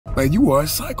Man, you are a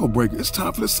cycle breaker. It's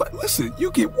time for the cycle. Listen, you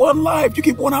get one life, you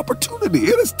get one opportunity.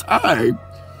 It is time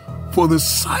for the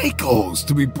cycles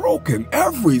to be broken.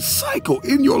 Every cycle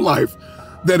in your life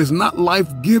that is not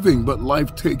life-giving but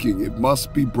life-taking, it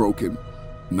must be broken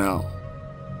now.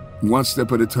 One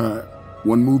step at a time,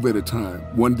 one move at a time,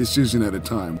 one decision at a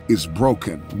time is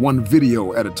broken. One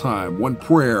video at a time, one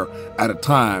prayer at a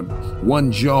time,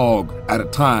 one jog at a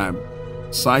time.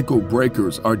 Cycle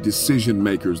breakers are decision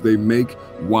makers. They make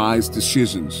wise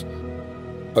decisions.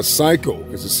 A cycle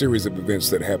is a series of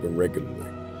events that happen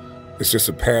regularly. It's just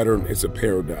a pattern, it's a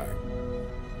paradigm.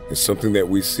 It's something that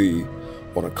we see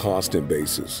on a constant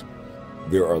basis.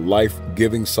 There are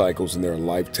life-giving cycles and there are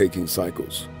life-taking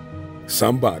cycles.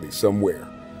 Somebody, somewhere,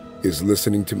 is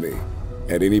listening to me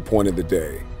at any point in the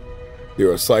day.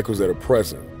 There are cycles that are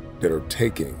present that are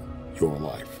taking your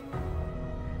life.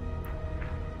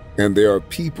 And there are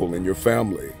people in your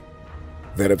family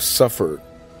that have suffered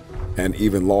and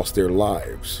even lost their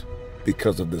lives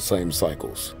because of the same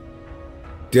cycles.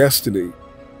 Destiny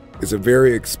is a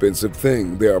very expensive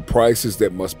thing. There are prices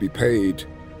that must be paid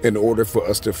in order for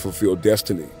us to fulfill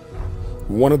destiny.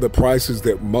 One of the prices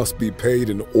that must be paid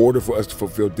in order for us to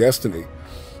fulfill destiny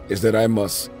is that I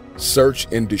must search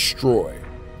and destroy.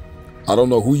 I don't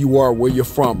know who you are, where you're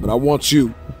from, but I want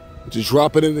you to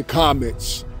drop it in the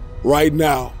comments right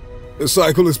now. The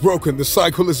cycle is broken. The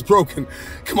cycle is broken.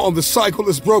 Come on, the cycle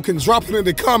is broken. Drop it in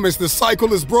the comments. The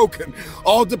cycle is broken.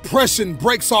 All depression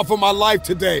breaks off of my life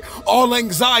today. All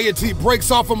anxiety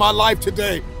breaks off of my life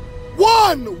today.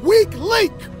 One weak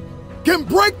link can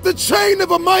break the chain of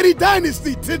a mighty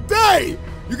dynasty. Today,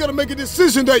 you got to make a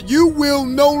decision that you will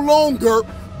no longer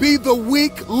be the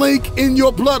weak link in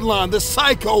your bloodline. The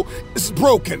cycle is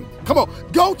broken. Come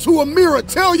on, go to a mirror.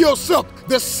 Tell yourself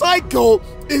the cycle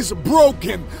is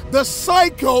broken. The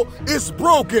cycle is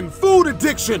broken. Food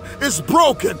addiction is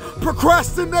broken.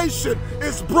 Procrastination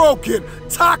is broken.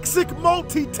 Toxic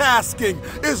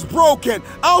multitasking is broken.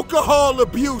 Alcohol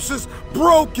abuse is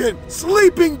broken.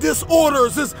 Sleeping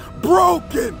disorders is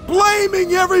broken.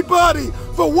 Blaming everybody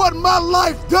for what my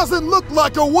life doesn't look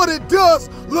like or what it does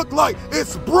look like,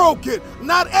 it's broken.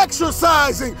 Not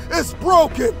exercising is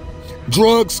broken.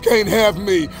 Drugs can't have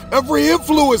me. Every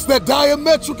influence that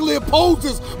diametrically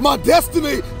opposes my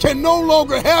destiny can no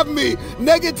longer have me.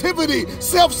 Negativity,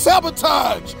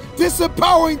 self-sabotage,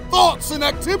 disempowering thoughts and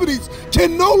activities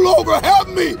can no longer have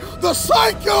me. The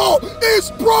cycle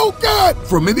is broken.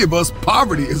 For many of us,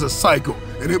 poverty is a cycle,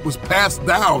 and it was passed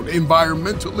down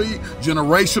environmentally,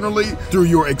 generationally. Through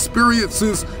your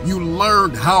experiences, you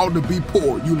learned how to be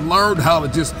poor. You learned how to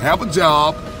just have a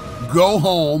job, go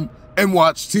home, and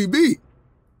watch TV.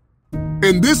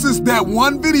 And this is that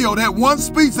one video, that one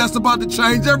speech that's about to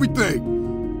change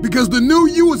everything. Because the new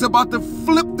you is about to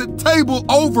flip the table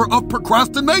over of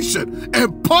procrastination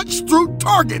and punch through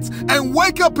targets and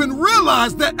wake up and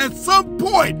realize that at some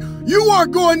point you are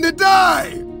going to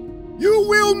die. You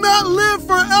will not live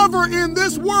forever in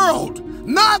this world.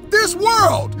 Not this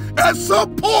world. At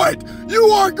some point, you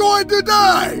are going to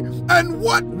die. And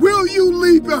what will you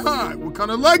leave behind? What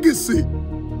kind of legacy?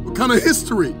 What kind of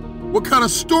history? What kind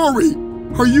of story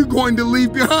are you going to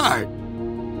leave behind?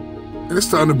 And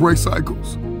it's time to break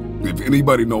cycles. If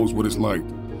anybody knows what it's like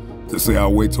to say,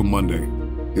 I'll wait till Monday,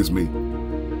 it's me.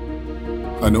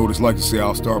 I know what it's like to say,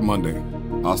 I'll start Monday.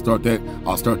 I'll start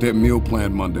that meal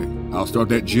plan Monday. I'll start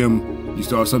that gym. You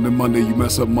start something Monday, you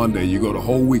mess up Monday. You go the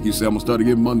whole week, you say, I'm gonna start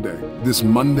again Monday. This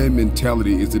Monday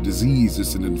mentality is a disease.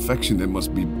 It's an infection that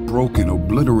must be broken,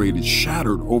 obliterated,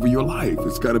 shattered over your life.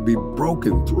 It's gotta be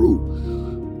broken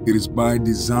through. It is by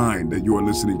design that you are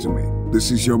listening to me.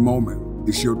 This is your moment.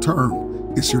 It's your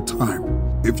turn. It's your time.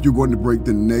 If you're going to break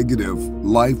the negative,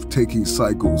 life-taking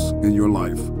cycles in your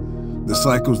life, the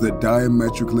cycles that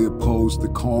diametrically oppose the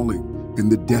calling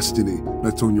and the destiny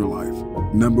that's on your life,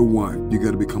 number one, you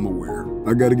got to become aware.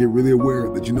 I got to get really aware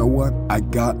that, you know what? I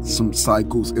got some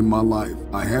cycles in my life.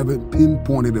 I haven't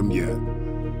pinpointed them yet,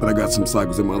 but I got some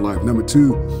cycles in my life. Number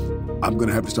two, I'm going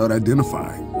to have to start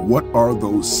identifying what are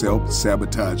those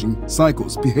self-sabotaging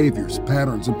cycles, behaviors,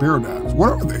 patterns, and paradigms.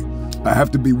 What are they? I have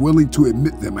to be willing to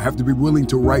admit them. I have to be willing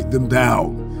to write them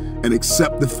down and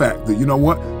accept the fact that, you know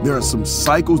what, there are some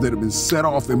cycles that have been set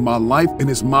off in my life and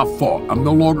it's my fault. I'm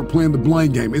no longer playing the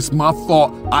blame game. It's my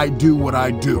fault I do what I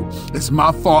do. It's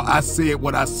my fault I said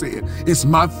what I said. It's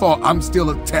my fault I'm still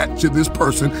attached to this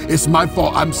person. It's my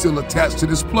fault I'm still attached to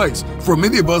this place. For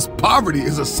many of us, poverty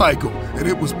is a cycle, and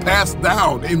it was passed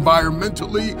down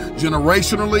environmentally,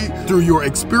 generationally. Through your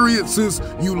experiences,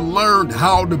 you learned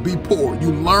how to be poor.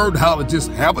 You learned how to just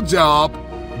have a job,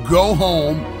 go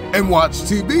home, and watch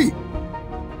TV.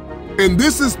 And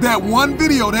this is that one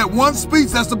video, that one speech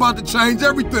that's about to change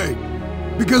everything.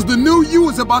 Because the new you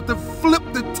is about to flip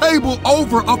the table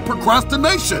over of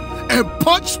procrastination and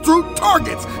punch through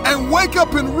targets and wake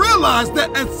up and realize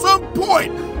that at some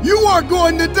point you are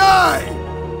going to die.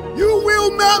 You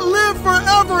will not live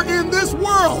forever in this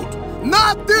world.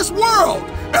 Not this world.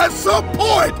 At some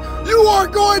point you are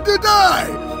going to die.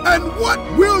 And what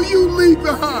will you leave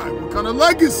behind? What kind of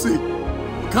legacy?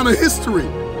 What kind of history?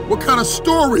 What kind of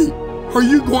story are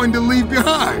you going to leave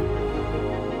behind?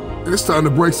 And it's time to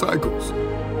break cycles.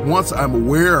 Once I'm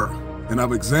aware and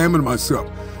I've examined myself,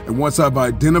 and once I've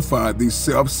identified these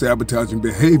self-sabotaging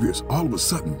behaviors, all of a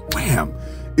sudden, wham,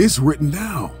 it's written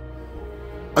down.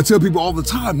 I tell people all the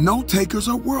time, note takers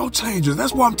are world changers.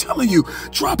 That's why I'm telling you,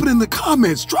 drop it in the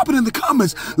comments. Drop it in the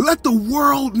comments. Let the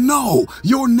world know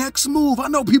your next move. I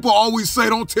know people always say,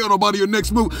 don't tell nobody your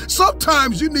next move.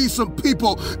 Sometimes you need some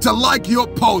people to like your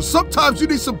post. Sometimes you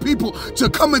need some people to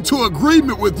come into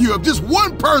agreement with you. If just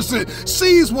one person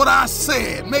sees what I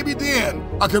said, maybe then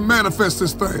I can manifest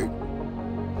this thing.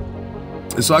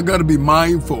 And so I got to be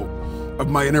mindful of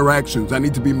my interactions. I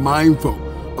need to be mindful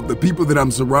of the people that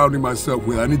I'm surrounding myself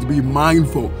with. I need to be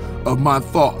mindful of my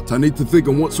thoughts. I need to think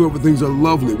on whatsoever things are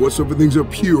lovely, whatsoever things are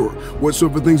pure,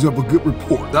 whatsoever things are of a good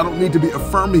report. I don't need to be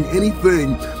affirming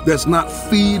anything that's not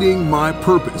feeding my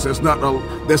purpose. That's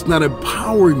not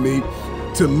empowering me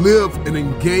to live an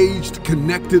engaged,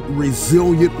 connected,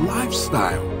 resilient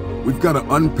lifestyle. We've got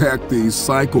to unpack these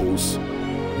cycles,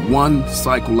 one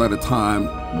cycle at a time,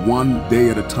 one day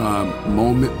at a time,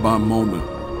 moment by moment.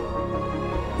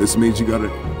 This means you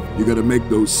gotta make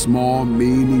those small,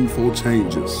 meaningful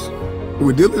changes. When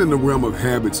we're dealing in the realm of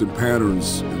habits and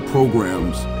patterns and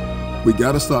programs, we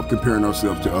gotta stop comparing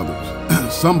ourselves to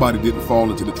others. Somebody didn't fall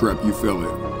into the trap you fell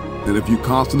in. And if you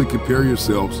constantly compare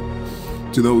yourselves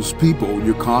to those people,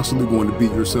 you're constantly going to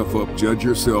beat yourself up, judge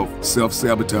yourself,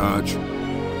 self-sabotage,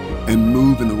 and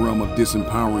move in the realm of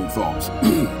disempowering thoughts.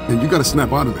 And you gotta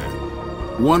snap out of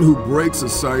that. One who breaks a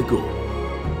cycle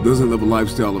doesn't live a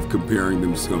lifestyle of comparing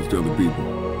themselves to other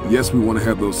people. Yes, we want to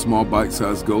have those small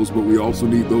bite-sized goals, but we also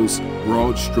need those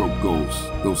broad stroke goals,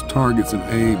 those targets and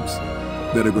aims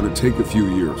that are going to take a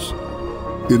few years.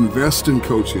 Invest in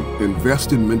coaching,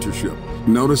 invest in mentorship.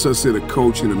 Notice I said a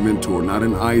coach and a mentor, not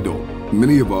an idol.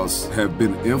 Many of us have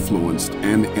been influenced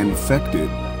and infected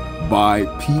by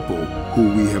people who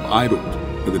we have idled.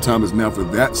 And the time is now for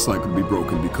that cycle to be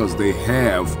broken because they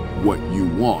have what you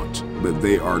want, but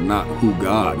they are not who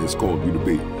God has called you to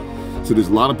be. So there's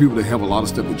a lot of people that have a lot of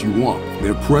stuff that you want.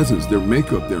 Their presence, their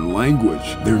makeup, their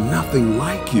language, they're nothing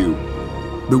like you.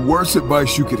 The worst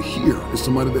advice you could hear is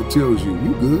somebody that tells you,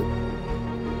 you good.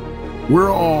 We're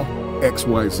all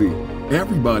XYZ.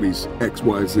 Everybody's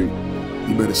XYZ.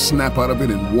 You better snap out of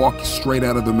it and walk straight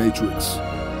out of the matrix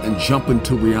and jump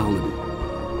into reality.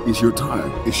 It's your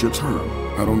time. It's your turn.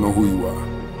 I don't know who you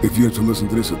are. If you have to listen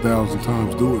to this 1,000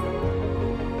 times, do it.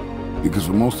 Because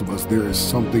for most of us, there is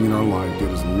something in our life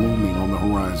that is looming on the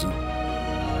horizon,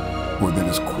 or that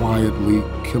is quietly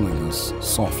killing us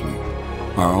softly.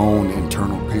 Our own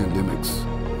internal pandemics.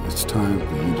 It's time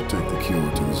for you to take the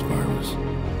cure to this virus.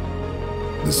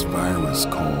 This virus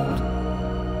called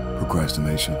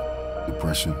procrastination,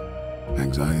 depression,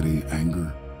 anxiety,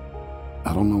 anger.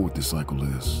 I don't know what this cycle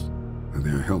is. And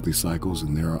there are healthy cycles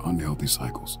and there are unhealthy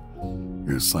cycles.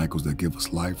 There are cycles that give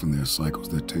us life and there are cycles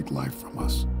that take life from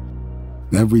us.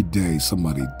 Every day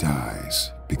somebody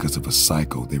dies because of a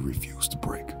cycle they refuse to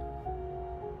break.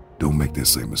 Don't make that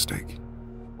same mistake.